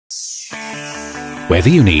Whether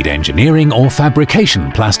you need engineering or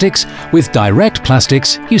fabrication plastics, with Direct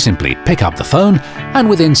Plastics you simply pick up the phone and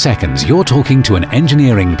within seconds you're talking to an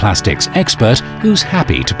engineering plastics expert who's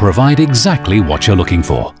happy to provide exactly what you're looking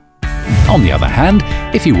for. On the other hand,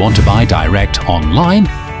 if you want to buy direct online,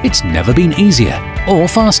 it's never been easier or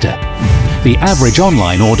faster. The average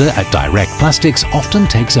online order at Direct Plastics often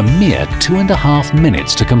takes a mere 2.5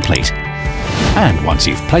 minutes to complete. And once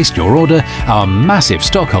you've placed your order, our massive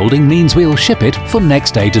stock holding means we'll ship it for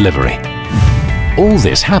next day delivery. All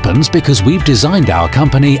this happens because we've designed our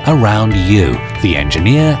company around you, the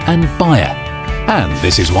engineer and buyer. And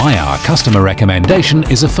this is why our customer recommendation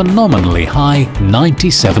is a phenomenally high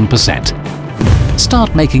 97%.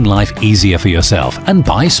 Start making life easier for yourself and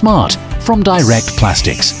buy smart from Direct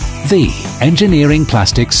Plastics, the engineering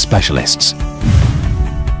plastics specialists.